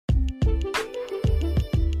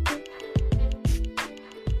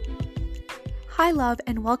Hi, love,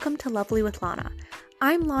 and welcome to Lovely with Lana.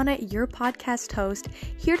 I'm Lana, your podcast host,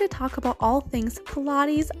 here to talk about all things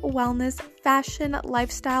Pilates, wellness, fashion,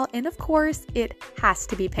 lifestyle, and of course, it has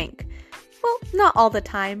to be pink. Well, not all the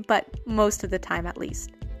time, but most of the time at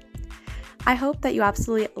least. I hope that you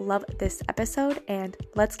absolutely love this episode, and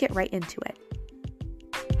let's get right into it.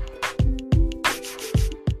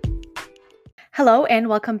 Hello and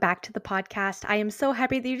welcome back to the podcast. I am so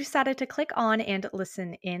happy that you decided to click on and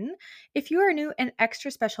listen in. If you are new, an extra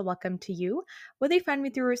special welcome to you. Whether you find me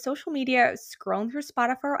through social media, scrolling through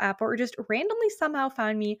Spotify or Apple, or just randomly somehow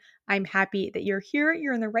found me, I'm happy that you're here,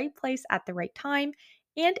 you're in the right place at the right time.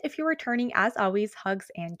 And if you're returning, as always, hugs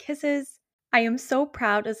and kisses. I am so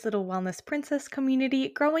proud as little wellness princess community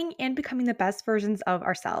growing and becoming the best versions of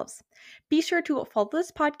ourselves. Be sure to follow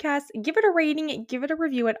this podcast, give it a rating, give it a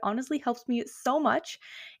review. It honestly helps me so much.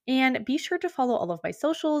 And be sure to follow all of my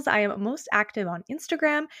socials. I am most active on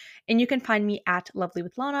Instagram, and you can find me at Lovely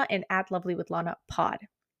with Lana and at Lovely with Lana Pod.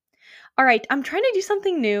 All right, I'm trying to do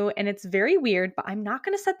something new and it's very weird, but I'm not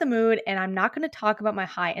going to set the mood and I'm not going to talk about my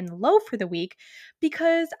high and low for the week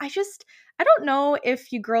because I don't know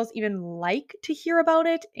if you girls even like to hear about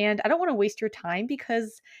it and I don't want to waste your time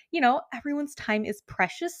because, everyone's time is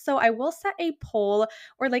precious. So I will set a poll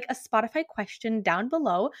or like a Spotify question down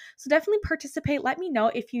below. So definitely participate. Let me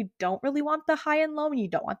know if you don't really want the high and low and you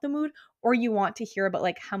don't want the mood or you want to hear about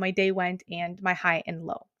like how my day went and my high and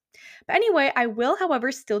low. But anyway, I will,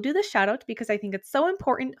 however, still do the shout out because I think it's so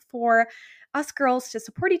important for us girls to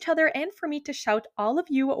support each other and for me to shout all of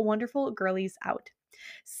you wonderful girlies out.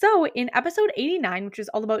 So in episode 89, which is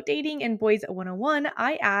all about dating and boys 101,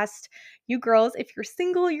 I asked you girls if you're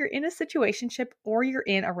single, you're in a situationship, or you're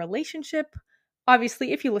in a relationship.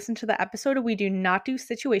 Obviously, if you listen to the episode, we do not do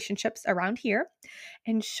situationships around here.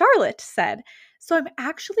 And Charlotte said, so I'm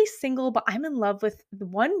actually single, but I'm in love with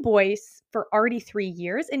one boy for already 3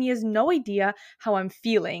 years, and he has no idea how I'm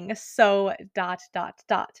feeling. So ...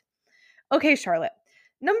 Okay, Charlotte.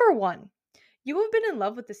 Number one, you have been in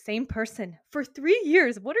love with the same person for 3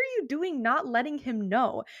 years. What are you doing not letting him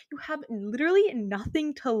know? You have literally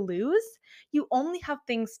nothing to lose. You only have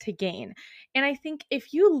things to gain. And I think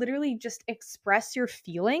if you literally just express your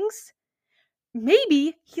feelings,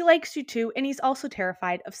 maybe he likes you too, and he's also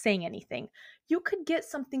terrified of saying anything. You could get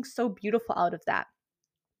something so beautiful out of that.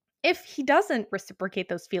 If he doesn't reciprocate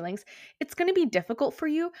those feelings, it's going to be difficult for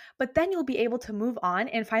you, but then you'll be able to move on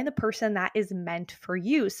and find the person that is meant for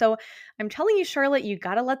you. So I'm telling you, Charlotte, you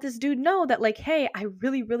got to let this dude know that, like, hey, I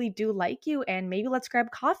really, really do like you, and maybe let's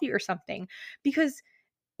grab coffee or something because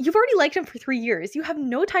you've already liked him for 3 years. You have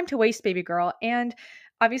no time to waste, baby girl. And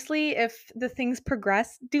obviously, if the things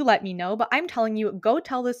progress, do let me know. But I'm telling you, go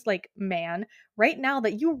tell this like man right now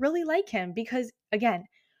that you really like him because again,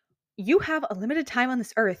 you have a limited time on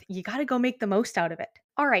this earth. You got to go make the most out of it.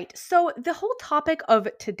 All right. So the whole topic of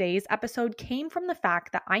today's episode came from the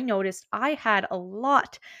fact that I noticed I had a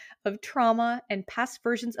lot of trauma and past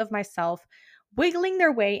versions of myself wiggling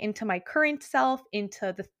their way into my current self,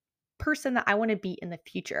 into the person that I want to be in the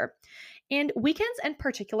future. And weekends in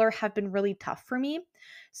particular have been really tough for me.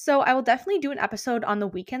 So I will definitely do an episode on the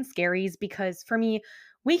weekend scaries because for me,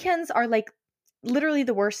 weekends are like literally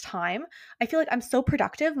the worst time. I feel like I'm so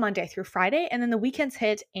productive Monday through Friday, and then the weekends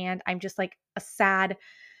hit and I'm just like a sad,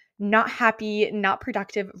 not happy, not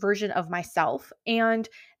productive version of myself. And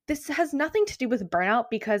this has nothing to do with burnout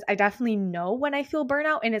because I definitely know when I feel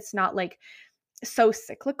burnout and it's not like so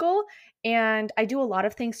cyclical, and I do a lot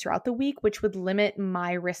of things throughout the week which would limit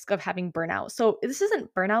my risk of having burnout. So this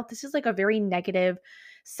isn't burnout, this is like a very negative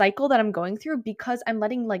cycle that I'm going through because I'm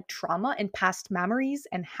letting like trauma and past memories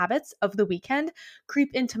and habits of the weekend creep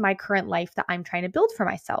into my current life that I'm trying to build for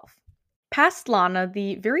myself. Past Lana,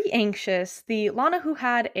 the very anxious, the Lana who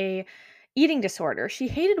had a eating disorder, she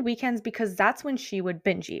hated weekends because that's when she would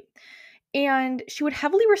binge eat. And she would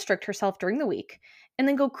heavily restrict herself during the week and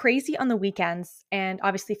then go crazy on the weekends and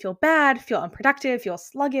obviously feel bad, feel unproductive, feel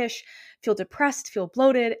sluggish, feel depressed, feel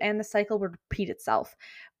bloated, and the cycle would repeat itself.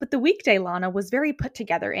 But the weekday Lana was very put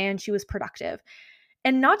together and she was productive.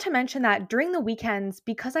 And not to mention that during the weekends,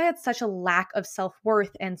 because I had such a lack of self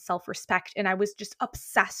worth and self respect, and I was just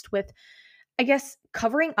obsessed with, I guess,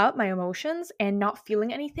 covering up my emotions and not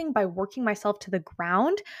feeling anything by working myself to the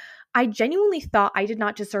ground, I genuinely thought I did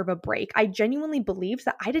not deserve a break. I genuinely believed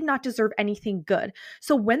that I did not deserve anything good.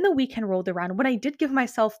 So when the weekend rolled around, when I did give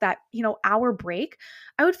myself that, hour break,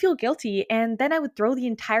 I would feel guilty. And then I would throw the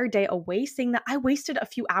entire day away saying that I wasted a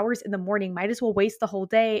few hours in the morning, might as well waste the whole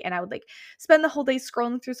day. And I would like spend the whole day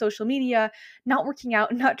scrolling through social media, not working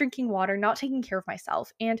out, not drinking water, not taking care of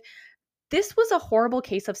myself. And this was a horrible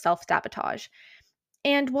case of self-sabotage.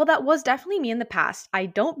 And while that was definitely me in the past, I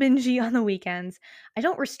don't binge eat on the weekends. I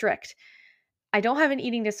don't restrict. I don't have an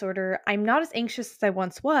eating disorder. I'm not as anxious as I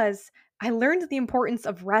once was. I learned the importance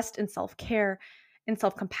of rest and self care and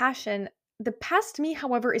self compassion. The past me,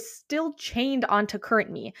 however, is still chained onto current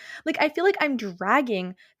me. Like, I feel like I'm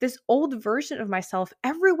dragging this old version of myself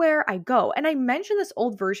everywhere I go. And I mention this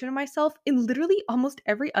old version of myself in literally almost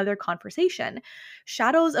every other conversation.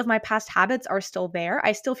 Shadows of my past habits are still there.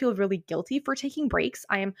 I still feel really guilty for taking breaks.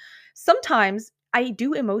 I am sometimes I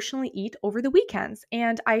do emotionally eat over the weekends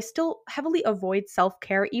and I still heavily avoid self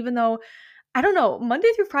care, even though I don't know, Monday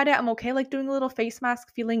through Friday, I'm okay like doing a little face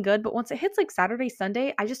mask, feeling good. But once it hits like Saturday,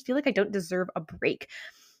 Sunday, I just feel like I don't deserve a break.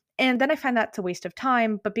 And then I find that's a waste of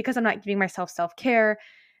time. But because I'm not giving myself self care,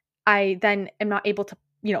 I then am not able to,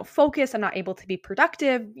 focus. I'm not able to be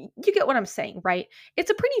productive. You get what I'm saying, right?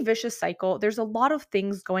 It's a pretty vicious cycle. There's a lot of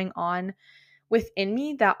things going on within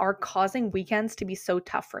me that are causing weekends to be so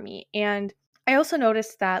tough for me. And I also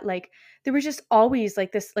noticed that like there was just always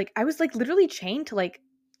like this like I was like literally chained to like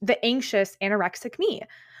the anxious anorexic me.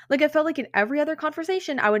 Like I felt like in every other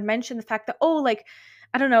conversation I would mention the fact that like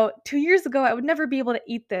I don't know, 2 years ago I would never be able to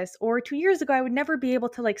eat this or 2 years ago I would never be able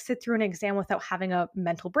to like sit through an exam without having a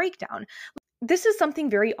mental breakdown. This is something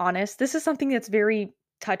very honest. This is something that's very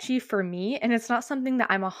touchy for me, and it's not something that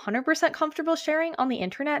I'm 100% comfortable sharing on the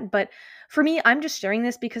internet, but for me, I'm just sharing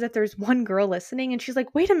this because if there's one girl listening and she's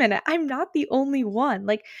like, "Wait a minute, I'm not the only one."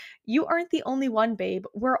 Like, you aren't the only one, babe.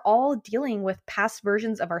 We're all dealing with past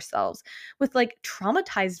versions of ourselves, with like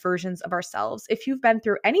traumatized versions of ourselves. If you've been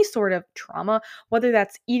through any sort of trauma, whether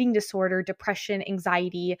that's eating disorder, depression,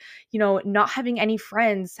 anxiety, not having any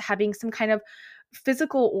friends, having some kind of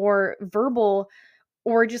physical or verbal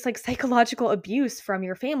or just like psychological abuse from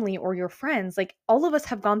your family or your friends, like all of us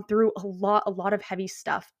have gone through a lot of heavy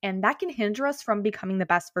stuff, and that can hinder us from becoming the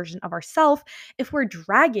best version of ourselves if we're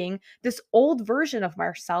dragging this old version of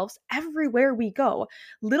ourselves everywhere we go.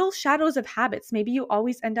 Little shadows of habits. Maybe you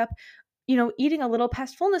always end up eating a little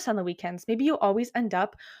past fullness on the weekends. Maybe you always end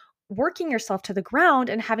up working yourself to the ground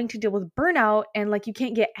and having to deal with burnout and like you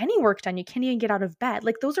can't get any work done. You can't even get out of bed.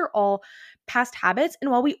 Like those are all past habits. And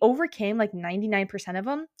while we overcame like 99% of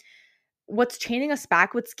them, what's chaining us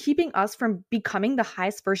back, what's keeping us from becoming the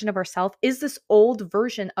highest version of ourselves is this old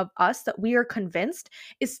version of us that we are convinced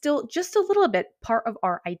is still just a little bit part of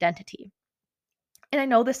our identity. And I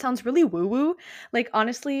know this sounds really woo woo. Like,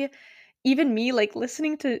 honestly, even me, like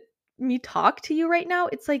listening to me talk to you right now,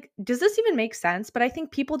 it's like, does this even make sense? But I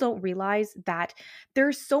think people don't realize that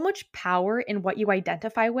there's so much power in what you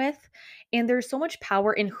identify with, and there's so much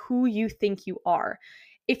power in who you think you are.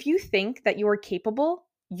 If you think that you are capable,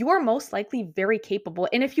 you are most likely very capable.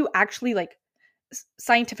 And if you actually like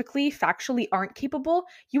scientifically, factually aren't capable,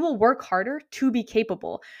 you will work harder to be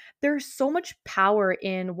capable. There's so much power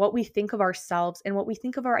in what we think of ourselves and what we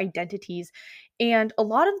think of our identities. And a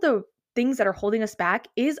lot of the things that are holding us back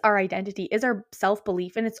is our identity, is our self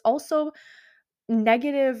belief. And it's also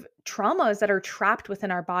negative traumas that are trapped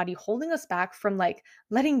within our body, holding us back from like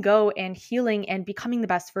letting go and healing and becoming the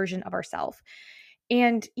best version of ourselves.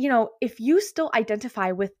 And, if you still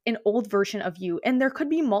identify with an old version of you, and there could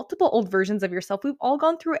be multiple old versions of yourself, we've all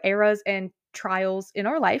gone through eras and trials in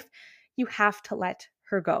our life, you have to let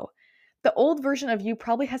her go. The old version of you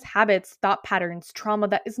probably has habits, thought patterns, trauma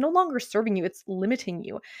that is no longer serving you, it's limiting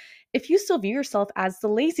you. If you still view yourself as the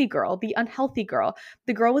lazy girl, the unhealthy girl,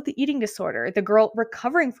 the girl with the eating disorder, the girl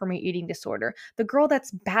recovering from an eating disorder, the girl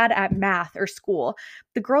that's bad at math or school,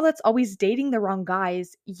 the girl that's always dating the wrong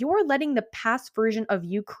guys, you're letting the past version of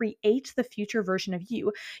you create the future version of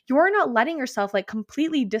you. You're not letting yourself like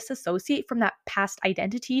completely disassociate from that past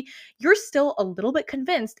identity. You're still a little bit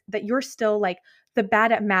convinced that you're still like the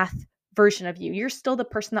bad at math version of you. You're still the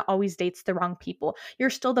person that always dates the wrong people. You're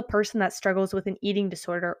still the person that struggles with an eating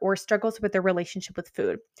disorder or struggles with their relationship with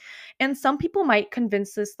food. And some people might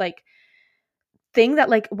convince this like thing that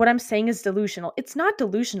like what I'm saying is delusional. It's not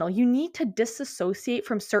delusional. You need to disassociate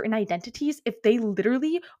from certain identities if they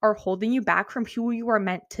literally are holding you back from who you are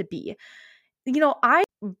meant to be. I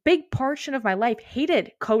big portion of my life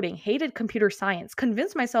hated coding, hated computer science,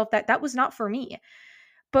 convinced myself that that was not for me.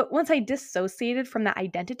 But once I dissociated from that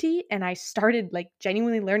identity and I started like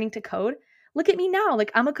genuinely learning to code, look at me now. Like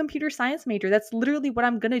I'm a computer science major. That's literally what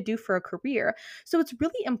I'm going to do for a career. So it's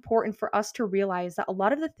really important for us to realize that a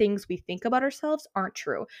lot of the things we think about ourselves aren't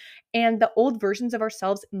true. And the old versions of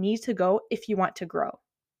ourselves need to go if you want to grow.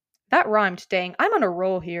 That rhymed, dang. I'm on a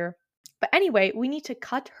roll here. But anyway, we need to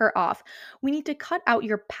cut her off. We need to cut out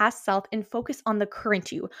your past self and focus on the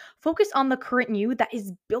current you. Focus on the current you that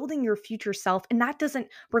is building your future self. And that doesn't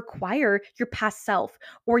require your past self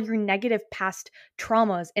or your negative past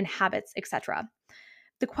traumas and habits, etc.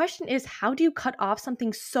 The question is, how do you cut off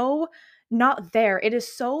something so not there? It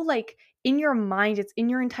is so like in your mind, it's in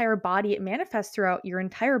your entire body, it manifests throughout your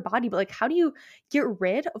entire body. But like, how do you get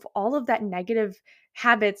rid of all of that negative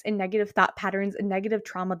habits and negative thought patterns and negative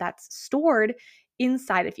trauma that's stored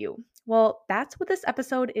inside of you? Well, that's what this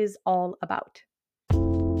episode is all about.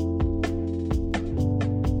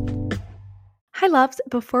 Hi, loves.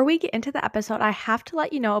 Before we get into the episode, I have to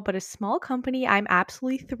let you know about a small company I'm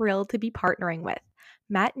absolutely thrilled to be partnering with,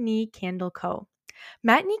 Matinee Candle Co.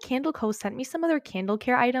 Matinee Candle Co. sent me some of their candle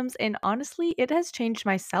care items, and honestly, it has changed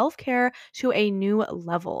my self care to a new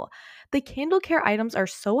level. The candle care items are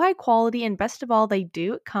so high quality, and best of all, they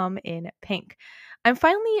do come in pink. I'm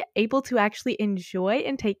finally able to actually enjoy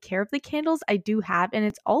and take care of the candles I do have, and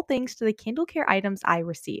it's all thanks to the candle care items I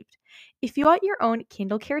received. If you want your own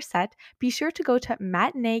candle care set, be sure to go to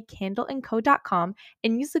matineecandleandco.com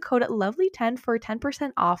and use the code LOVELY10 for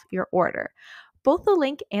 10% off your order. Both the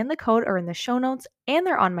link and the code are in the show notes, and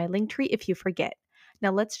they're on my link tree if you forget.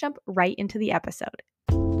 Now let's jump right into the episode.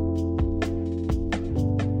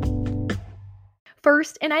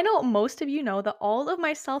 First, and I know most of you know that all of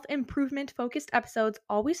my self-improvement focused episodes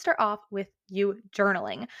always start off with you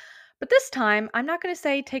journaling. But this time, I'm not going to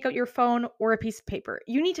say take out your phone or a piece of paper.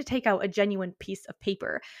 You need to take out a genuine piece of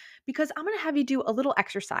paper because I'm going to have you do a little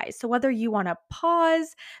exercise. So whether you want to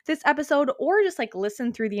pause this episode or just like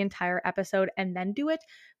listen through the entire episode and then do it,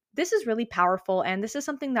 this is really powerful. And this is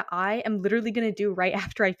something that I am literally going to do right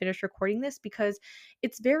after I finish recording this because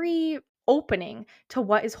it's very opening to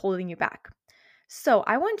what is holding you back. So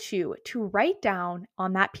I want you to write down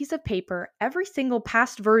on that piece of paper every single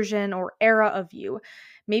past version or era of you.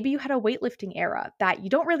 Maybe you had a weightlifting era that you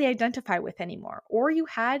don't really identify with anymore, or you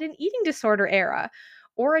had an eating disorder era,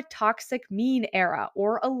 or a toxic mean era,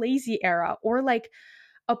 or a lazy era, or like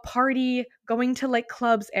a party going to like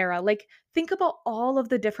clubs era. Like think about all of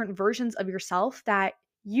the different versions of yourself that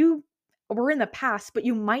you were in the past, but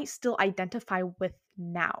you might still identify with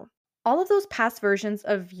now. All of those past versions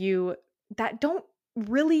of you that don't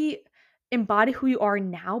really embody who you are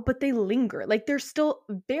now, but they linger. Like there's still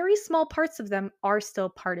very small parts of them are still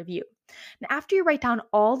part of you. And after you write down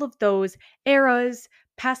all of those eras,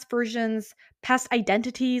 past versions, past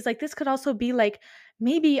identities, like this could also be like,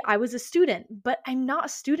 maybe I was a student, but I'm not a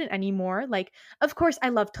student anymore. Like, of course, I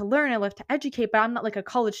love to learn, I love to educate, but I'm not like a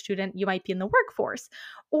college student. You might be in the workforce,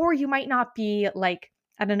 or you might not be like,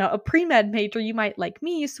 I don't know, a pre-med major. You might, like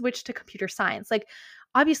me, switch to computer science. Like,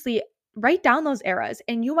 obviously, write down those eras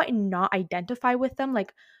and you might not identify with them,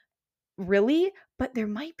 like, really, but there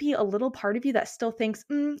might be a little part of you that still thinks,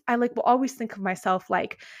 I like will always think of myself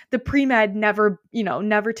like the pre-med, never,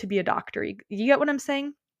 never to be a doctor. You get what I'm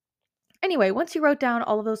saying? Anyway, once you wrote down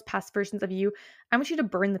all of those past versions of you, I want you to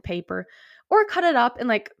burn the paper or cut it up and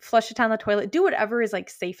like flush it down the toilet. Do whatever is like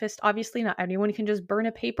safest. Obviously, not anyone can just burn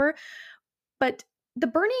a paper, but the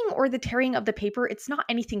burning or the tearing of the paper, it's not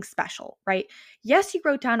anything special, right? Yes, you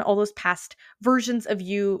wrote down all those past versions of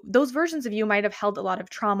you. Those versions of you might have held a lot of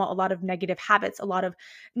trauma, a lot of negative habits, a lot of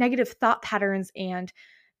negative thought patterns, and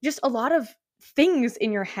just a lot of things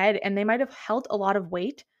in your head, and they might have held a lot of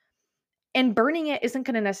weight. And burning it isn't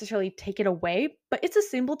going to necessarily take it away, but it's a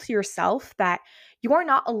symbol to yourself that you are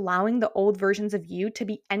not allowing the old versions of you to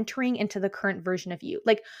be entering into the current version of you.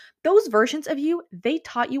 Like those versions of you, they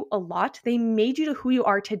taught you a lot. They made you to who you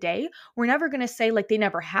are today. We're never going to say like they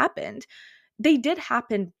never happened. They did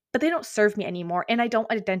happen, but they don't serve me anymore. And I don't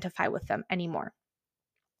identify with them anymore.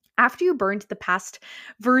 After you burned the past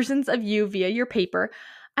versions of you via your paper,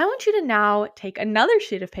 I want you to now take another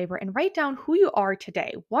sheet of paper and write down who you are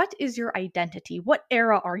today. What is your identity? What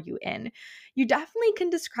era are you in? You definitely can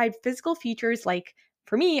describe physical features like,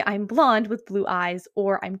 for me, I'm blonde with blue eyes,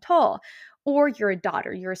 or I'm tall, or you're a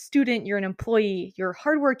daughter, you're a student, you're an employee, you're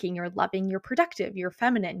hardworking, you're loving, you're productive, you're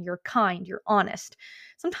feminine, you're kind, you're honest.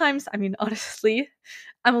 Sometimes, honestly,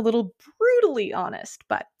 I'm a little brutally honest,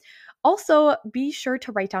 but also, be sure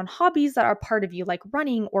to write down hobbies that are part of you, like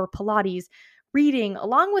running or Pilates, reading,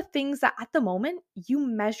 along with things that at the moment you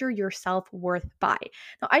measure your self worth by.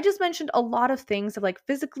 Now, I just mentioned a lot of things of like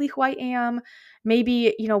physically who I am,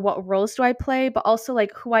 maybe, what roles do I play, but also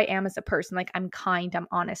like who I am as a person, like I'm kind, I'm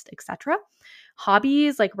honest, etc.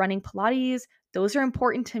 Hobbies like running Pilates, those are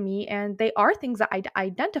important to me and they are things that I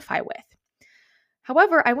identify with.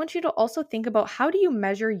 However, I want you to also think about how do you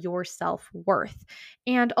measure your self-worth?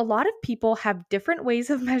 And a lot of people have different ways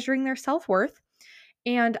of measuring their self-worth.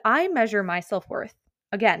 And I measure my self worth,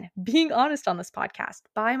 again, being honest on this podcast,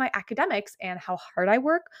 by my academics and how hard I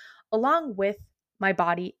work, along with my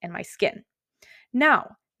body and my skin.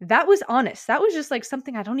 Now, that was honest. That was just like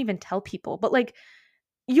something I don't even tell people, but like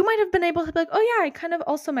you might have been able to be like, oh, yeah, I kind of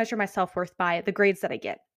also measure my self worth by the grades that I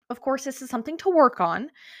get. Of course, this is something to work on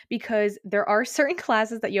because there are certain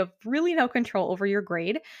classes that you have really no control over your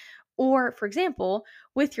grade. Or, for example,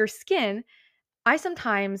 with your skin, I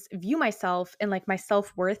sometimes view myself and like my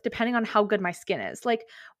self worth depending on how good my skin is. Like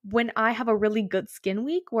when I have a really good skin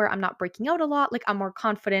week where I'm not breaking out a lot, like I'm more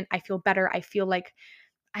confident, I feel better, I feel like,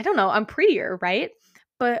 I don't know, I'm prettier, right?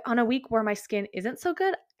 But on a week where my skin isn't so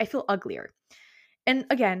good, I feel uglier. And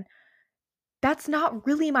again, that's not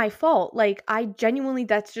really my fault. Like, I genuinely,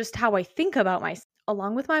 that's just how I think about myself,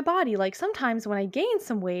 along with my body. Like, sometimes when I gain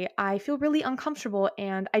some weight, I feel really uncomfortable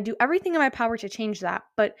and I do everything in my power to change that.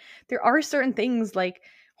 But there are certain things like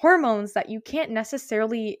hormones that you can't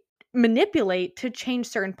necessarily manipulate to change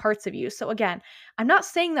certain parts of you. So, again, I'm not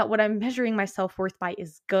saying that what I'm measuring my self worth by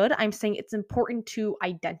is good. I'm saying it's important to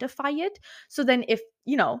identify it. So then, if,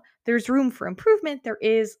 there's room for improvement, there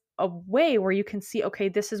is a way where you can see, okay,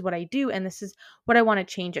 this is what I do and this is what I want to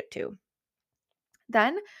change it to.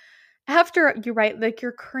 Then, after you write like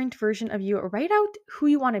your current version of you, write out who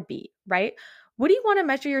you want to be, right? What do you want to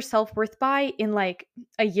measure your self worth by in like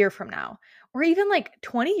a year from now? Or even like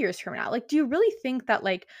 20 years from now? Like, do you really think that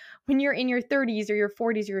like when you're in your 30s or your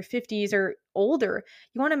 40s or your 50s or older,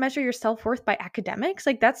 you want to measure your self worth by academics?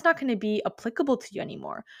 Like, that's not going to be applicable to you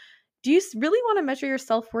anymore. Do you really want to measure your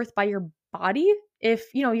self-worth by your body?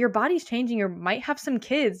 If, your body's changing, you might have some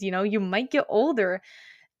kids, you might get older.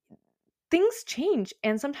 Things change.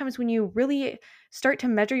 And sometimes when you really start to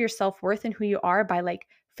measure your self-worth and who you are by like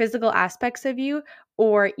physical aspects of you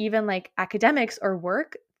or even like academics or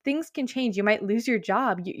work, things can change. You might lose your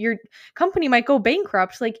job. Your company might go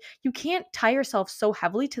bankrupt. Like you can't tie yourself so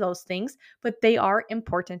heavily to those things, but they are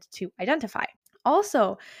important to identify.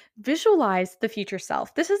 Also, visualize the future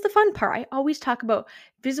self. This is the fun part. I always talk about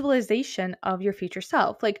visualization of your future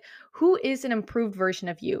self. Like, who is an improved version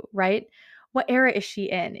of you, right? What era is she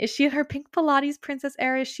in? Is she in her pink Pilates princess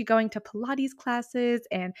era? Is she going to Pilates classes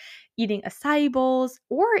and eating acai bowls?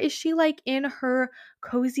 Or is she like in her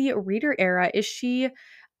cozy reader era? Is she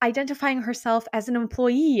identifying herself as an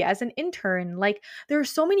employee, as an intern? Like, there are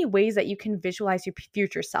so many ways that you can visualize your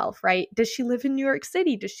future self, right? Does she live in New York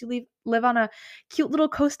City? Does she live on a cute little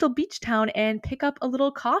coastal beach town and pick up a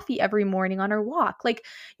little coffee every morning on her walk? Like,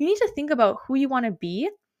 you need to think about who you want to be.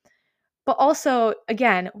 But also,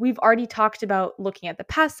 again, we've already talked about looking at the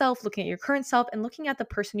past self, looking at your current self, and looking at the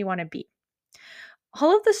person you want to be.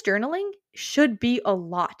 All of this journaling should be a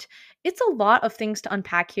lot. It's a lot of things to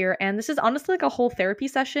unpack here. And this is honestly like a whole therapy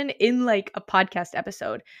session in like a podcast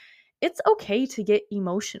episode. It's okay to get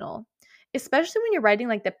emotional, especially when you're writing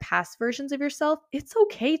like the past versions of yourself. It's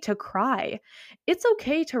okay to cry. It's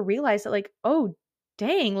okay to realize that, like, oh,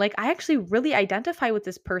 dang, like I actually really identify with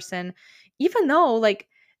this person, even though like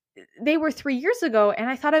they were 3 years ago and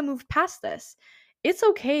I thought I moved past this. It's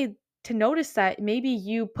okay to notice that maybe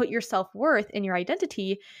you put your self worth and your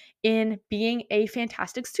identity in being a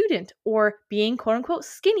fantastic student or being quote unquote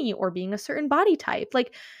skinny or being a certain body type.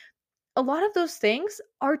 Like, a lot of those things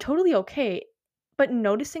are totally okay, but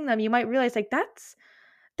noticing them, you might realize like that's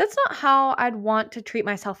not how I'd want to treat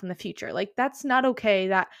myself in the future. Like that's not okay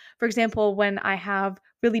that, for example, when I have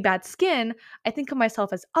really bad skin, I think of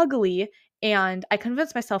myself as ugly and I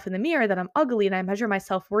convince myself in the mirror that I'm ugly and I measure my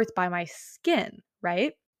self-worth by my skin,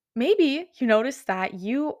 right? Maybe you notice that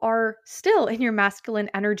you are still in your masculine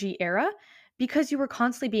energy era because you were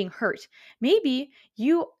constantly being hurt. Maybe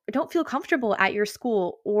you don't feel comfortable at your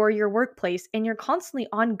school or your workplace and you're constantly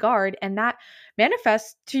on guard and that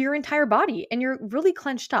manifests to your entire body and you're really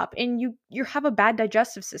clenched up and you have a bad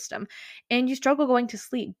digestive system and you struggle going to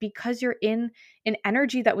sleep because you're in an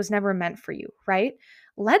energy that was never meant for you, right?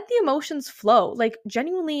 Let the emotions flow. Like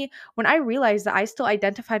genuinely, when I realized that I still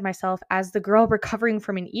identified myself as the girl recovering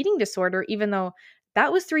from an eating disorder, even though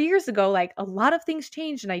that was 3 years ago, like a lot of things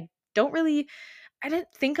changed and don't really, I didn't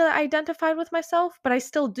think I identified with myself, but I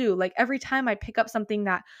still do. Like every time I pick up something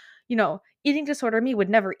that, eating disorder me would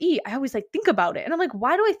never eat, I always like think about it. And I'm like,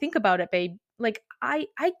 why do I think about it, babe? Like I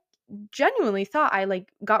genuinely thought I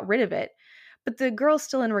like got rid of it. But the girl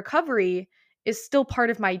still in recovery is still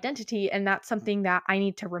part of my identity and that's something that I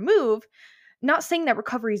need to remove. Not saying that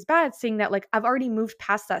recovery is bad, saying that like I've already moved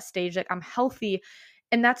past that stage, like I'm healthy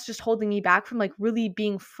and that's just holding me back from like really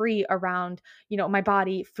being free around, my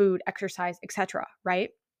body, food, exercise, etc., right?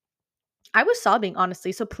 I was sobbing,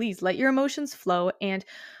 honestly, so please let your emotions flow. And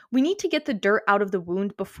we need to get the dirt out of the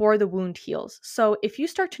wound before the wound heals. So if you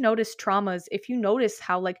start to notice traumas, if you notice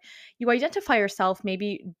how, like, you identify yourself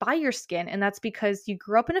maybe by your skin, and that's because you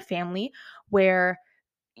grew up in a family where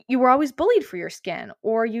you were always bullied for your skin,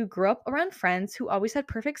 or you grew up around friends who always had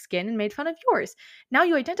perfect skin and made fun of yours. Now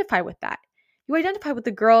you identify with that. You identify with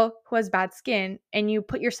the girl who has bad skin and you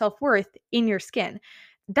put your self worth in your skin.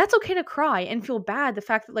 That's okay to cry and feel bad. The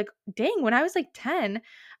fact that, like, dang, when I was like 10,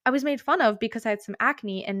 I was made fun of because I had some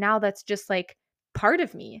acne, and now that's just like part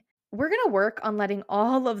of me. We're going to work on letting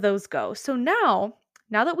all of those go. So now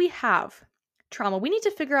that we have trauma, we need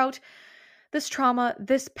to figure out this trauma,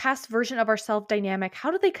 this past version of ourself dynamic,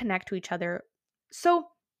 how do they connect to each other? So,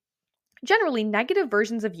 generally, negative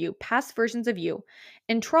versions of you, past versions of you,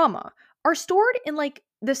 and trauma are stored in like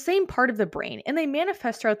the same part of the brain and they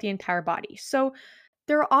manifest throughout the entire body. So,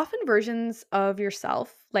 there are often versions of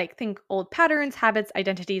yourself, like think old patterns, habits,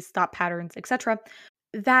 identities, thought patterns, etc.,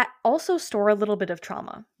 that also store a little bit of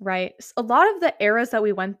trauma, right? A lot of the eras that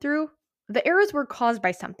we went through, the eras were caused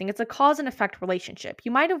by something. It's a cause and effect relationship.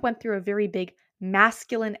 You might have went through a very big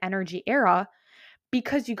masculine energy era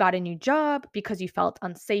because you got a new job, because you felt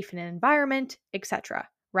unsafe in an environment, etc.,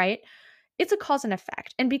 right? It's a cause and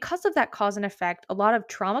effect. And because of that cause and effect, a lot of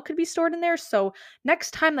trauma could be stored in there. So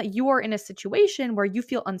next time that you are in a situation where you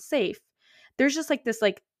feel unsafe, there's just like this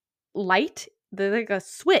like light, like a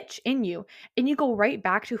switch in you, and you go right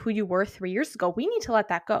back to who you were 3 years ago. We need to let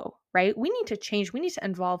that go, right? We need to change. We need to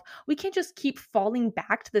evolve. We can't just keep falling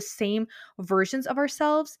back to the same versions of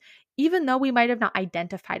ourselves, even though we might have not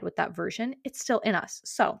identified with that version. It's still in us.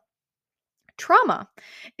 So trauma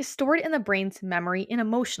is stored in the brain's memory and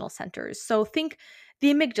emotional centers. So think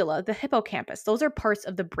the amygdala, the hippocampus, those are parts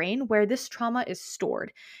of the brain where this trauma is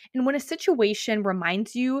stored. And when a situation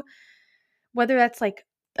reminds you, whether that's like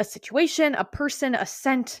a situation, a person, a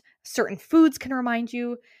scent, certain foods can remind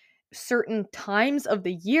you, certain times of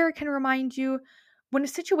the year can remind you. When a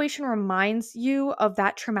situation reminds you of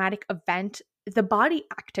that traumatic event, the body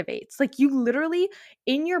activates. Like you literally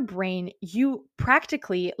in your brain, you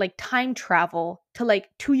practically like time travel to like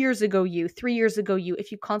 2 years ago, you, 3 years ago, you,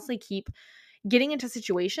 if you constantly keep getting into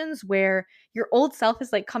situations where your old self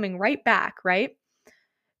is like coming right back, right?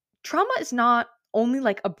 Trauma is not only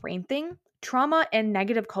like a brain thing. Trauma and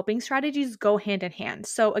negative coping strategies go hand in hand.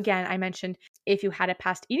 So, again, I mentioned if you had a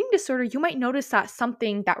past eating disorder, you might notice that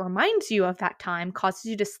something that reminds you of that time causes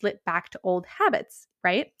you to slip back to old habits,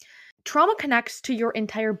 right? Trauma connects to your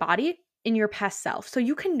entire body in your past self. So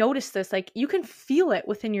you can notice this, like you can feel it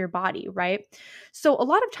within your body, right? So a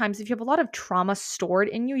lot of times, if you have a lot of trauma stored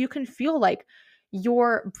in you, you can feel like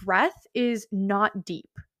your breath is not deep.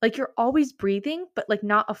 Like you're always breathing, but like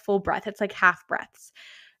not a full breath. It's like half breaths.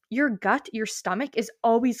 Your gut, your stomach is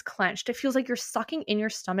always clenched. It feels like you're sucking in your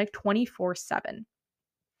stomach 24/7.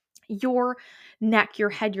 Your neck, your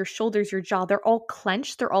head, your shoulders, your jaw, they're all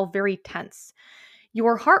clenched. They're all very tense.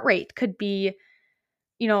 Your heart rate could be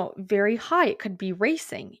very high. It could be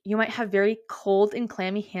racing. You might have very cold and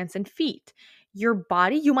clammy hands and feet. Your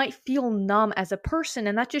body, you might feel numb as a person,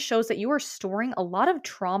 and that just shows that you are storing a lot of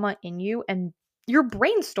trauma in you, and your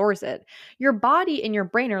brain stores it. Your body and your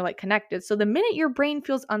brain are like connected. So the minute your brain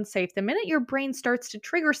feels unsafe, the minute your brain starts to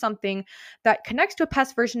trigger something that connects to a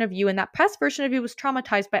past version of you, and that past version of you was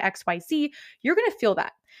traumatized by XYZ, you're going to feel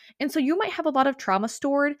that. And so you might have a lot of trauma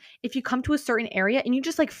stored if you come to a certain area and you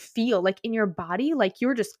just like feel like in your body, like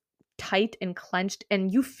you're just tight and clenched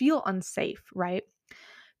and you feel unsafe, right?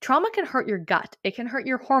 Trauma can hurt your gut, it can hurt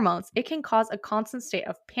your hormones, it can cause a constant state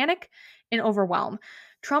of panic and overwhelm.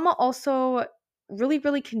 Trauma also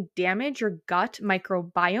really can damage your gut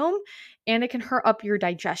microbiome and it can hurt up your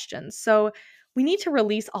digestion. So we need to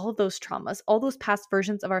release all of those traumas, all those past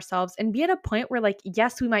versions of ourselves, and be at a point where, like,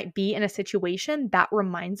 yes, we might be in a situation that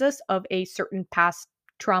reminds us of a certain past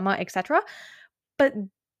trauma, etc. But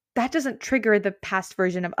that doesn't trigger the past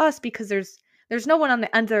version of us because there's no one on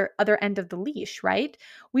the other end of the leash, right?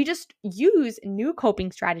 We just use new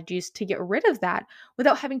coping strategies to get rid of that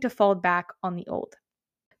without having to fall back on the old.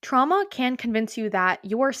 Trauma can convince you that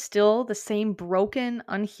you are still the same broken,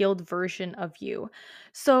 unhealed version of you.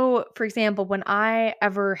 So, for example, when I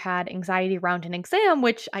ever had anxiety around an exam,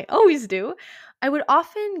 which I always do, I would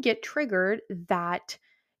often get triggered that,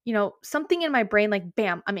 something in my brain, like,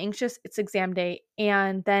 bam, I'm anxious, it's exam day.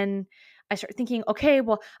 And then I start thinking, okay,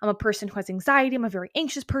 well, I'm a person who has anxiety, I'm a very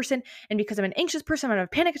anxious person. And because I'm an anxious person, I'm gonna have a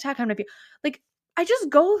panic attack, I'm gonna be like, I just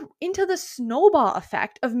go into the snowball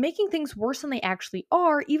effect of making things worse than they actually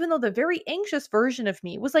are, even though the very anxious version of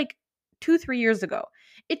me was like 2, 3 years ago.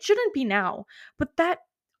 It shouldn't be now, but that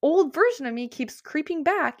old version of me keeps creeping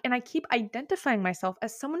back, and I keep identifying myself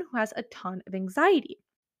as someone who has a ton of anxiety.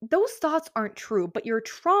 Those thoughts aren't true, but your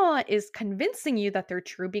trauma is convincing you that they're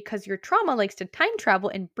true because your trauma likes to time travel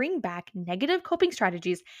and bring back negative coping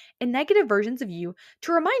strategies and negative versions of you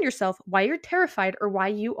to remind yourself why you're terrified or why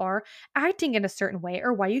you are acting in a certain way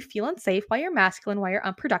or why you feel unsafe, why you're masculine, why you're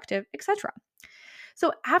unproductive, etc.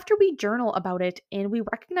 So after we journal about it and we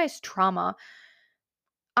recognize trauma,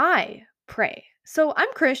 I pray. So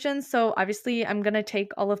I'm Christian, so obviously I'm going to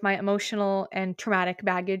take all of my emotional and traumatic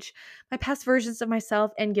baggage, my past versions of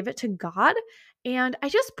myself, and give it to God. And I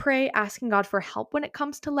just pray asking God for help when it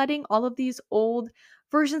comes to letting all of these old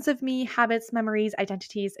versions of me, habits, memories,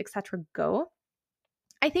 identities, etc. go.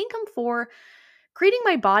 I think I'm for creating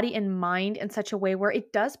my body and mind in such a way where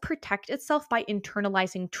it does protect itself by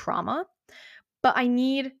internalizing trauma, but I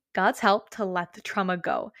need God's help to let the trauma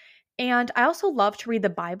go. And I also love to read the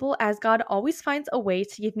Bible as God always finds a way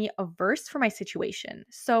to give me a verse for my situation.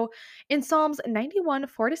 So in Psalms 91,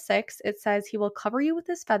 4 to 6, it says, He will cover you with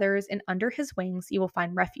His feathers, and under His wings you will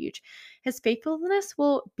find refuge. His faithfulness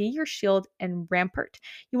will be your shield and rampart.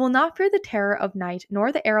 You will not fear the terror of night,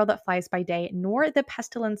 nor the arrow that flies by day, nor the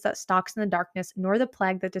pestilence that stalks in the darkness, nor the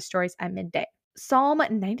plague that destroys at midday. Psalm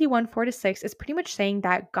 91, 4 to 6 is pretty much saying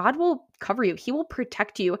that God will cover you, He will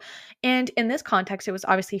protect you. And in this context, it was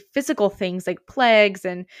obviously physical things like plagues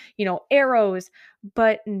and, arrows.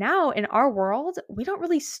 But now in our world, we don't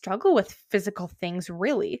really struggle with physical things,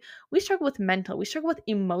 really. We struggle with mental, we struggle with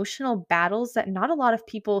emotional battles that not a lot of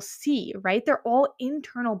people see, right? They're all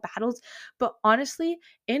internal battles. But honestly,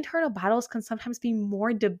 internal battles can sometimes be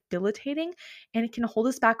more debilitating and it can hold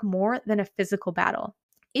us back more than a physical battle.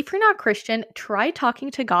 If you're not Christian, try talking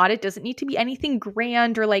to God. It doesn't need to be anything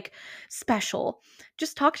grand or like special.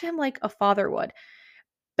 Just talk to Him like a father would.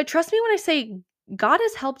 But trust me when I say God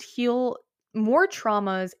has helped heal more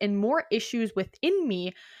traumas and more issues within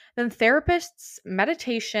me than therapists,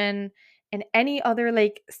 meditation, and any other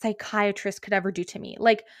like psychiatrist could ever do to me.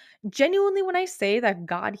 Like, genuinely, when I say that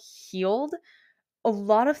God healed a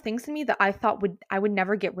lot of things in me that I thought I would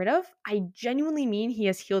never get rid of, I genuinely mean He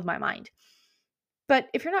has healed my mind. But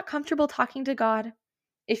if you're not comfortable talking to God,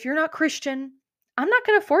 if you're not Christian, I'm not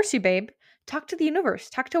going to force you, babe. Talk to the universe,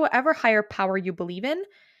 talk to whatever higher power you believe in,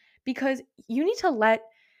 because you need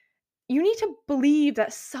to believe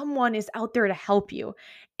that someone is out there to help you.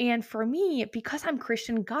 And for me, because I'm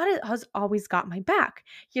Christian, God has always got my back.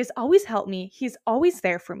 He has always helped me. He's always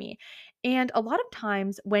there for me. And a lot of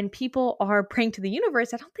times when people are praying to the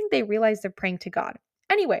universe, I don't think they realize they're praying to God.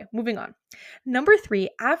 Anyway, moving on. Number 3,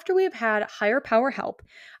 after we have had higher power help,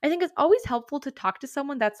 I think it's always helpful to talk to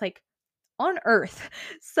someone that's like on earth.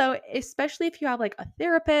 So, especially if you have like a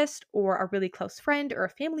therapist or a really close friend or a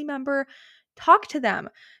family member, talk to them.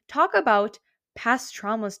 Talk about past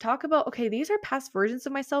traumas. Talk about, okay, these are past versions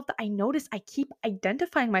of myself that I notice I keep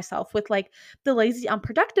identifying myself with, like the lazy,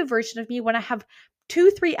 unproductive version of me when I have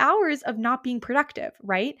 2, 3 hours of not being productive,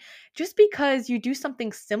 right? Just because you do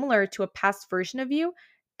something similar to a past version of you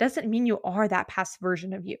doesn't mean you are that past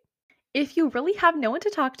version of you. If you really have no one to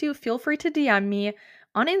talk to, feel free to DM me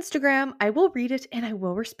on Instagram. I will read it and I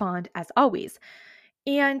will respond as always.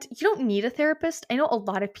 And you don't need a therapist. I know a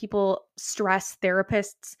lot of people stress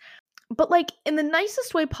therapists, but like in the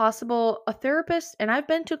nicest way possible, a therapist, and I've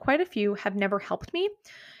been to quite a few, have never helped me.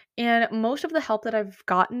 And most of the help that I've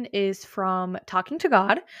gotten is from talking to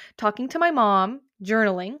God, talking to my mom,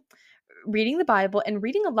 journaling, reading the Bible, and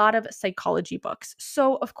reading a lot of psychology books.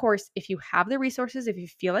 So, of course, if you have the resources, if you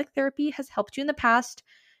feel like therapy has helped you in the past,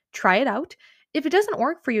 try it out. If it doesn't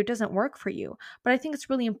work for you, it doesn't work for you. But I think it's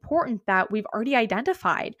really important that we've already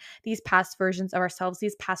identified these past versions of ourselves,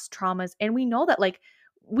 these past traumas, and we know that like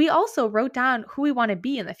we also wrote down who we want to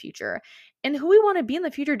be in the future. And who we want to be in the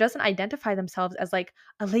future doesn't identify themselves as like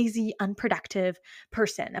a lazy, unproductive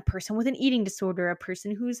person, a person with an eating disorder, a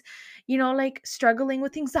person who's, like struggling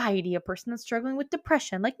with anxiety, a person that's struggling with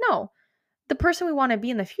depression. Like, no, the person we want to be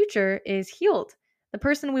in the future is healed. The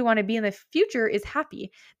person we want to be in the future is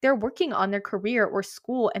happy. They're working on their career or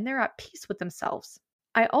school and they're at peace with themselves.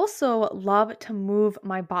 I also love to move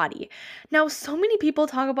my body. Now, so many people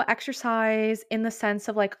talk about exercise in the sense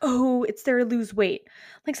of like, oh, it's there to lose weight.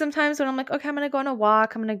 Like sometimes when I'm like, okay, I'm going to go on a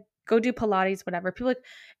walk, I'm going to go do Pilates, whatever. People like,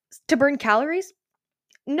 to burn calories?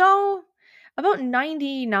 No, about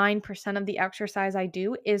 99% of the exercise I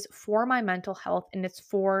do is for my mental health and it's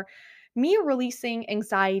for me releasing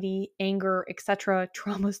anxiety, anger, etc.,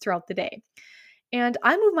 traumas throughout the day. And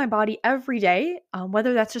I move my body every day,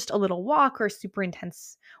 whether that's just a little walk or a super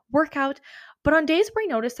intense workout. But on days where I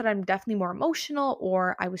notice that I'm definitely more emotional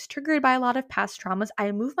or I was triggered by a lot of past traumas,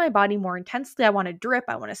 I move my body more intensely. I want to drip,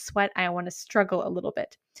 I want to sweat, I want to struggle a little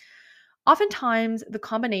bit. Oftentimes, the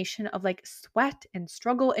combination of like sweat and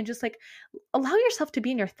struggle and just like allow yourself to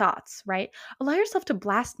be in your thoughts, right? Allow yourself to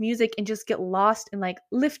blast music and just get lost in like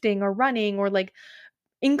lifting or running or like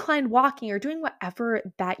inclined walking or doing whatever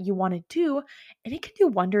that you want to do, and it can do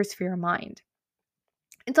wonders for your mind.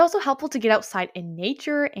 It's also helpful to get outside in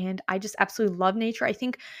nature, and I just absolutely love nature. I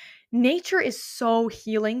think nature is so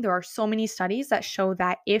healing. There are so many studies that show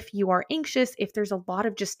that if you are anxious, if there's a lot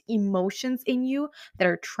of just emotions in you that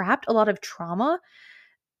are trapped, a lot of trauma,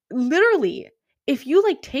 literally, if you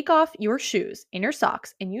like take off your shoes and your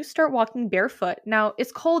socks and you start walking barefoot, now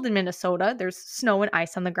it's cold in Minnesota, there's snow and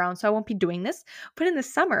ice on the ground, so I won't be doing this. But in the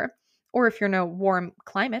summer, or if you're in a warm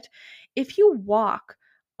climate, if you walk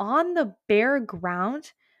on the bare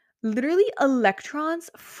ground, literally electrons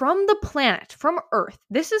from the planet, from Earth,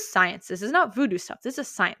 this is science, this is not voodoo stuff, this is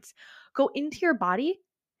science, go into your body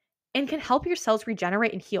and can help your cells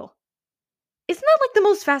regenerate and heal. Isn't that like the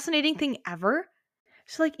most fascinating thing ever?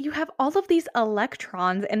 So, like, you have all of these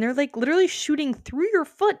electrons and they're like literally shooting through your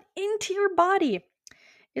foot into your body.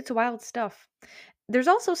 It's wild stuff. There's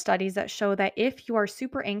also studies that show that if you are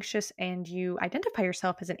super anxious and you identify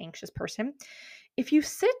yourself as an anxious person, if you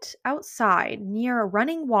sit outside near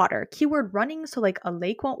running water, keyword running, so like a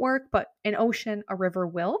lake won't work, but an ocean, a river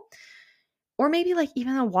will, or maybe like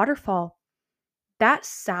even a waterfall, that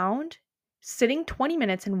sound, sitting 20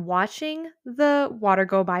 minutes and watching the water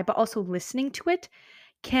go by, but also listening to it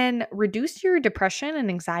can reduce your depression and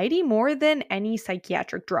anxiety more than any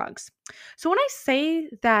psychiatric drugs. So, when I say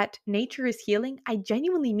that nature is healing, I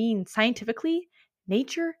genuinely mean scientifically,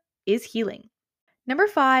 nature is healing. Number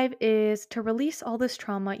five is to release all this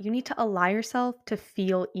trauma, you need to allow yourself to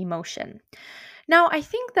feel emotion. Now, I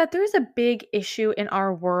think that there's a big issue in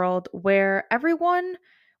our world where everyone,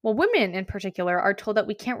 well, women in particular, are told that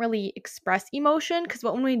we can't really express emotion because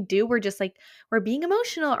when we do, we're just like, we're being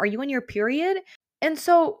emotional. Are you on your period? And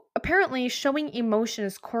so apparently showing emotion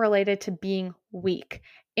is correlated to being weak.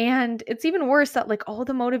 And it's even worse that like all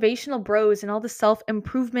the motivational bros and all the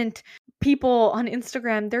self-improvement people on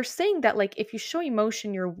Instagram, they're saying that like if you show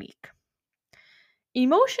emotion, you're weak.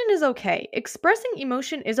 Emotion is okay. Expressing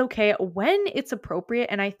emotion is okay when it's appropriate.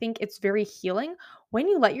 And I think it's very healing when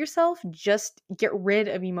you let yourself just get rid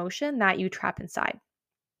of emotion that you trap inside.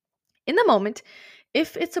 In the moment,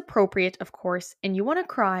 if it's appropriate, of course, and you want to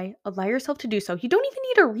cry, allow yourself to do so. You don't even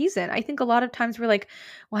need a reason. I think a lot of times we're like,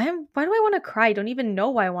 why do I want to cry? I don't even know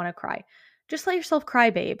why I want to cry. Just let yourself cry,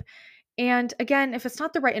 babe. And again, if it's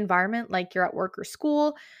not the right environment, like you're at work or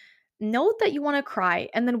school, note that you want to cry.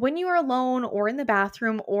 And then when you are alone or in the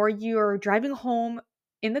bathroom or you're driving home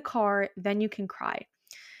in the car, then you can cry.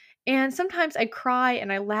 And sometimes I cry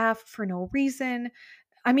and I laugh for no reason.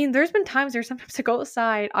 I mean, there's been times where sometimes I go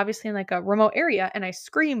outside, obviously in like a remote area, and I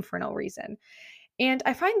scream for no reason. And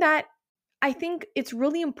I find that I think it's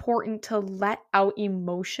really important to let out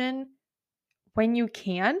emotion when you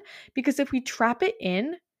can, because if we trap it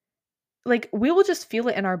in, like we will just feel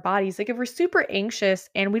it in our bodies. Like if we're super anxious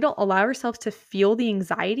and we don't allow ourselves to feel the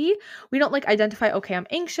anxiety, we don't like identify, okay, I'm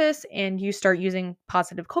anxious, and you start using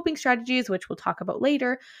positive coping strategies, which we'll talk about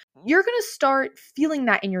later, you're going to start feeling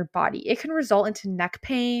that in your body. It can result into neck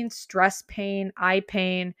pain, stress pain, eye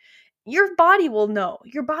pain. Your body will know.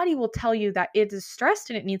 Your body will tell you that it is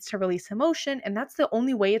stressed and it needs to release emotion. And that's the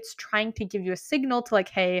only way it's trying to give you a signal to like,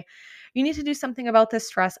 hey, you need to do something about this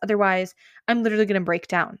stress. Otherwise, I'm literally going to break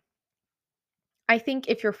down. I think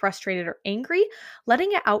if you're frustrated or angry,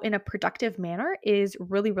 letting it out in a productive manner is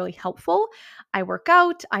really, really helpful. I work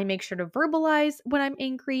out, I make sure to verbalize when I'm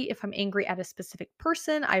angry. If I'm angry at a specific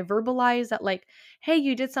person, I verbalize that, like, hey,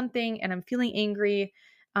 you did something and I'm feeling angry.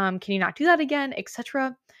 Can you not do that again,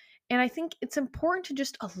 etc. And I think it's important to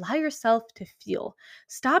just allow yourself to feel.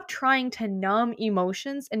 Stop trying to numb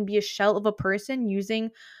emotions and be a shell of a person using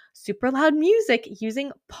super loud music,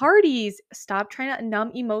 using parties. Stop trying to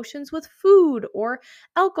numb emotions with food or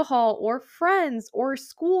alcohol or friends or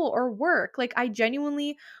school or work. Like, I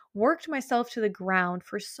genuinely worked myself to the ground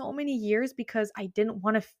for so many years because I didn't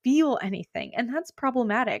want to feel anything. And that's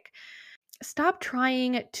problematic. Stop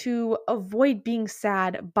trying to avoid being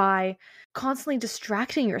sad by constantly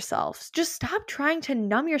distracting yourself. Just stop trying to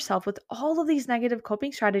numb yourself with all of these negative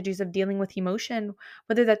coping strategies of dealing with emotion,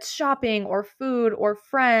 whether that's shopping or food or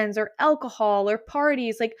friends or alcohol or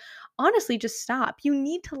parties. Like, honestly, just stop. You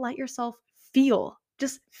need to let yourself feel.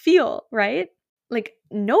 Just feel, right? Like,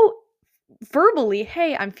 note verbally,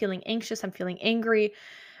 hey, I'm feeling anxious, I'm feeling angry,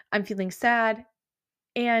 I'm feeling sad.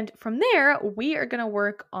 And from there, we are going to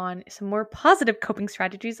work on some more positive coping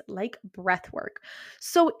strategies like breath work.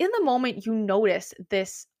 So, in the moment you notice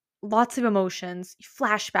this lots of emotions,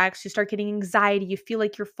 flashbacks, you start getting anxiety, you feel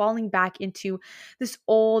like you're falling back into this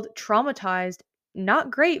old, traumatized,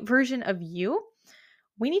 not great version of you,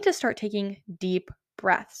 we need to start taking deep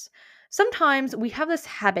breaths. Sometimes we have this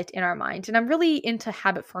habit in our mind, and I'm really into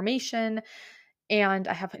habit formation and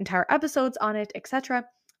I have entire episodes on it, etc.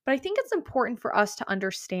 But I think it's important for us to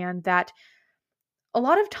understand that a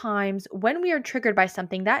lot of times when we are triggered by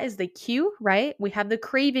something, that is the cue, right? We have the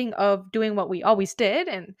craving of doing what we always did,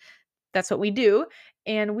 and that's what we do.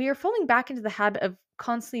 And we are falling back into the habit of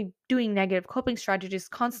constantly doing negative coping strategies,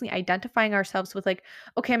 constantly identifying ourselves with, like,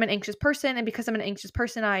 okay, I'm an anxious person. And because I'm an anxious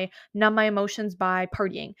person, I numb my emotions by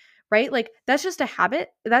partying, right? Like, that's just a habit.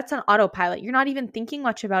 That's an autopilot. You're not even thinking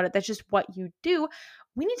much about it. That's just what you do.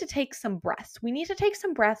 We need to take some breaths. We need to take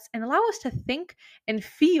some breaths and allow us to think and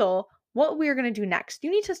feel what we are going to do next.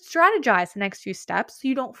 You need to strategize the next few steps so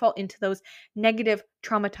you don't fall into those negative,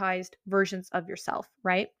 traumatized versions of yourself,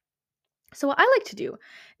 right? So, what I like to do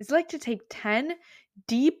is I like to take 10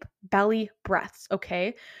 deep belly breaths,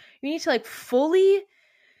 okay? You need to like fully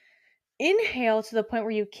inhale to the point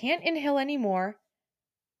where you can't inhale anymore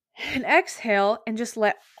and exhale and just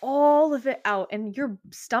let all of it out. And your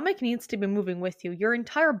stomach needs to be moving with you. Your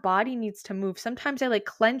entire body needs to move. Sometimes I like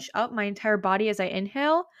clench up my entire body as I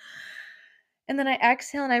inhale and then I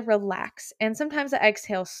exhale and I relax. And sometimes I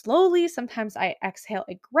exhale slowly, sometimes I exhale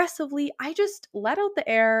aggressively. I just let out the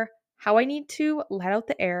air how I need to let out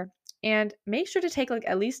the air and make sure to take like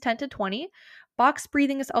at least 10 to 20. Box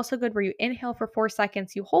breathing is also good where you inhale for 4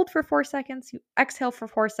 seconds, you hold for 4 seconds, you exhale for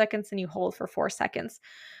 4 seconds, and you hold for 4 seconds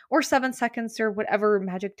or 7 seconds or whatever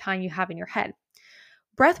magic time you have in your head.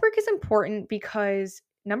 Breath work is important because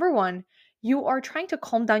number one, you are trying to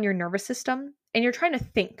calm down your nervous system and you're trying to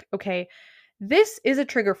think, okay, this is a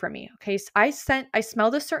trigger for me. Okay. So I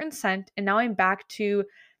smelled a certain scent and now I'm back to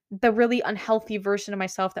the really unhealthy version of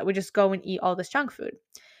myself that would just go and eat all this junk food.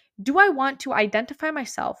 Do I want to identify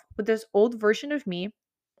myself with this old version of me?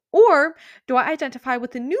 Or do I identify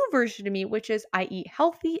with the new version of me, which is I eat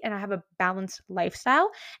healthy and I have a balanced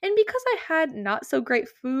lifestyle? And because I had not so great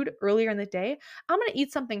food earlier in the day, I'm going to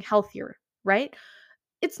eat something healthier, right?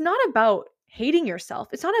 It's not about hating yourself.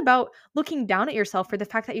 It's not about looking down at yourself for the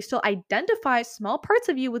fact that you still identify small parts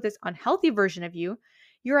of you with this unhealthy version of you.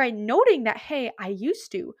 You're noting that, hey, I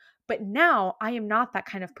used to, but now I am not that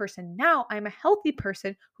kind of person. Now I'm a healthy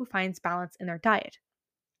person who finds balance in their diet.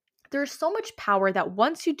 There's so much power that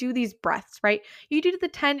once you do these breaths, right? You do the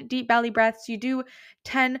 10 deep belly breaths, you do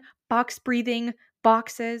 10 box breathing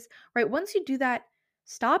boxes, right? Once you do that,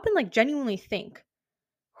 stop and like genuinely think,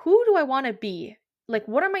 who do I want to be? Like,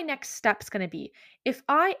 what are my next steps going to be? If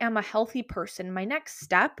I am a healthy person, my next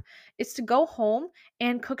step is to go home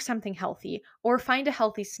and cook something healthy or find a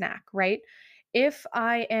healthy snack, right? If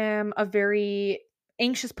I am a very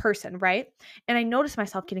anxious person, right? And I notice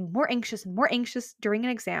myself getting more anxious and more anxious during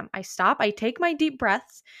an exam, I stop, I take my deep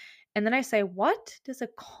breaths, and then I say, what does a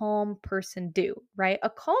calm person do, right? A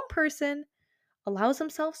calm person allows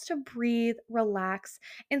themselves to breathe, relax,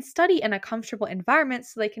 and study in a comfortable environment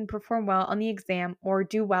so they can perform well on the exam or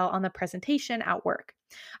do well on the presentation at work.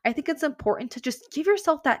 I think it's important to just give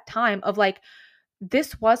yourself that time of like,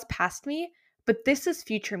 this was past me, but this is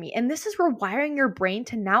future me. And this is rewiring your brain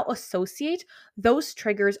to now associate those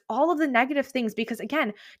triggers, all of the negative things. Because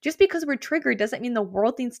again, just because we're triggered doesn't mean the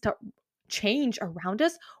world needs to change around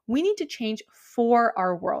us. We need to change for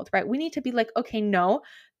our world, right? We need to be like, okay, no,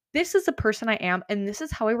 this is the person I am, and this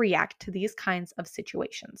is how I react to these kinds of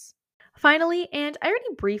situations. Finally, and I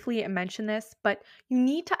already briefly mentioned this, but you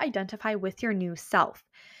need to identify with your new self.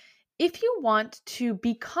 If you want to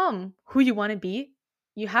become who you want to be,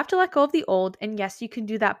 you have to let go of the old. And yes, you can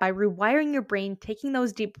do that by rewiring your brain, taking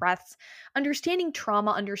those deep breaths, understanding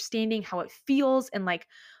trauma, understanding how it feels, and like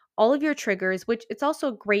all of your triggers, which it's also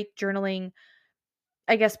a great journaling,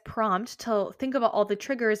 I guess, prompt to think about all the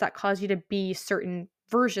triggers that cause you to be certain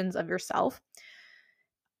versions of yourself.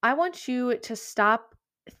 I want you to stop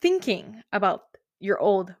thinking about your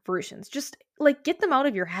old versions. Just like get them out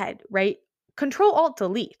of your head, right? Control Alt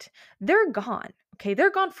Delete. They're gone. Okay,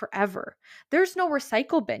 they're gone forever. There's no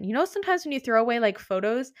recycle bin. You know, sometimes when you throw away like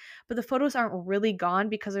photos, but the photos aren't really gone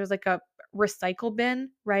because there's like a recycle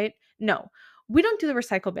bin, right? No. we don't do the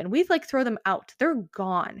recycle bin. We like throw them out. They're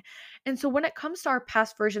gone. And so when it comes to our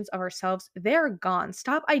past versions of ourselves, they're gone.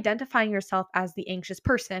 Stop identifying yourself as the anxious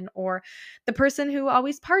person or the person who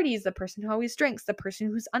always parties, the person who always drinks, the person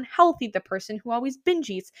who's unhealthy, the person who always binge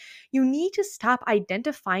eats. You need to stop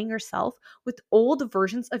identifying yourself with old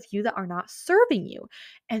versions of you that are not serving you.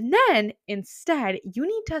 And then instead, you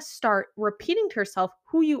need to start repeating to yourself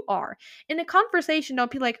who you are. In a conversation,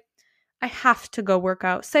 don't be like, I have to go work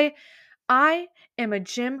out. Say, I am a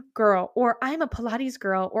gym girl, or I'm a Pilates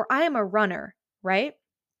girl, or I am a runner, right?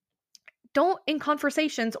 Don't in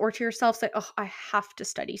conversations or to yourself say, oh, I have to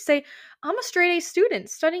study. Say, I'm a straight A student.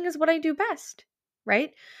 Studying is what I do best,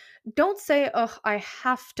 right? Don't say, oh, I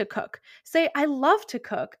have to cook. Say, I love to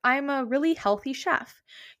cook. I'm a really healthy chef.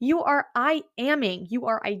 You are I aming. You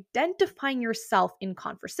are identifying yourself in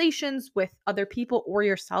conversations with other people or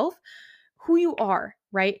yourself, who you are,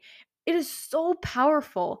 right? It is so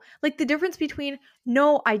powerful. Like the difference between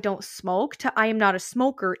no, I don't smoke to I am not a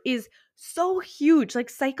smoker is so huge. Like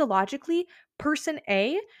psychologically, person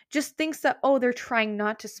A just thinks that, oh, they're trying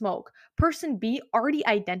not to smoke. Person B already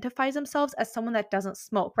identifies themselves as someone that doesn't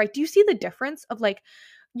smoke, right? Do you see the difference of like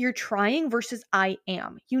you're trying versus I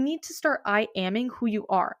am? You need to start I aming who you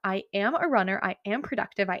are. I am a runner. I am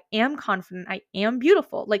productive. I am confident. I am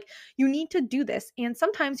beautiful. Like you need to do this. And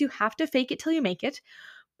sometimes you have to fake it till you make it,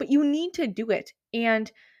 but you need to do it.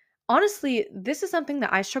 And honestly, this is something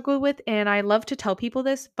that I struggle with, and I love to tell people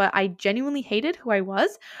this, but I genuinely hated who I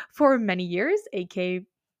was for many years, aka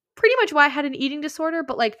pretty much why I had an eating disorder.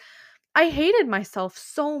 But like, I hated myself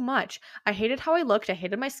so much. I hated how I looked. I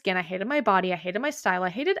hated my skin. I hated my body. I hated my style. I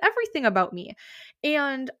hated everything about me.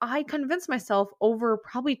 And I convinced myself over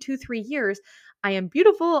probably 2, 3 years I am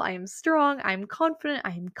beautiful. I am strong. I am confident.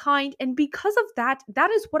 I am kind. And because of that, that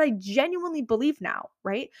is what I genuinely believe now,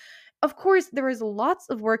 right? Of course, there is lots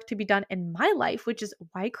of work to be done in my life, which is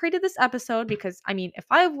why I created this episode. Because I mean, if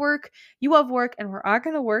I have work, you have work, and we're all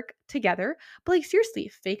going to work together. But like,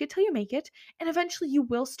 seriously, fake it till you make it. And eventually you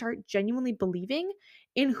will start genuinely believing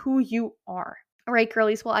in who you are. All right,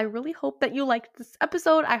 girlies. Well, I really hope that you liked this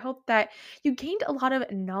episode. I hope that you gained a lot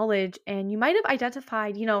of knowledge and you might have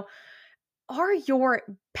identified, are your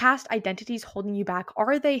past identities holding you back?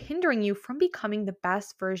 Are they hindering you from becoming the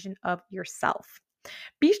best version of yourself?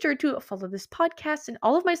 Be sure to follow this podcast and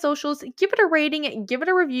all of my socials. Give it a rating, give it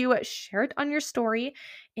a review, share it on your story,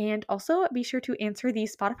 and also be sure to answer the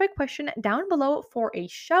Spotify question down below for a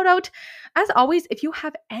shout out. As always, if you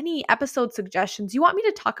have any episode suggestions, you want me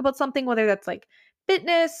to talk about something, whether that's like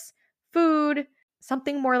fitness, food,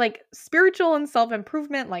 something more like spiritual and self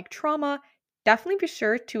improvement, like trauma, definitely be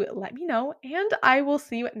sure to let me know. And I will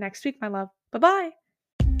see you next week, my love. Bye bye.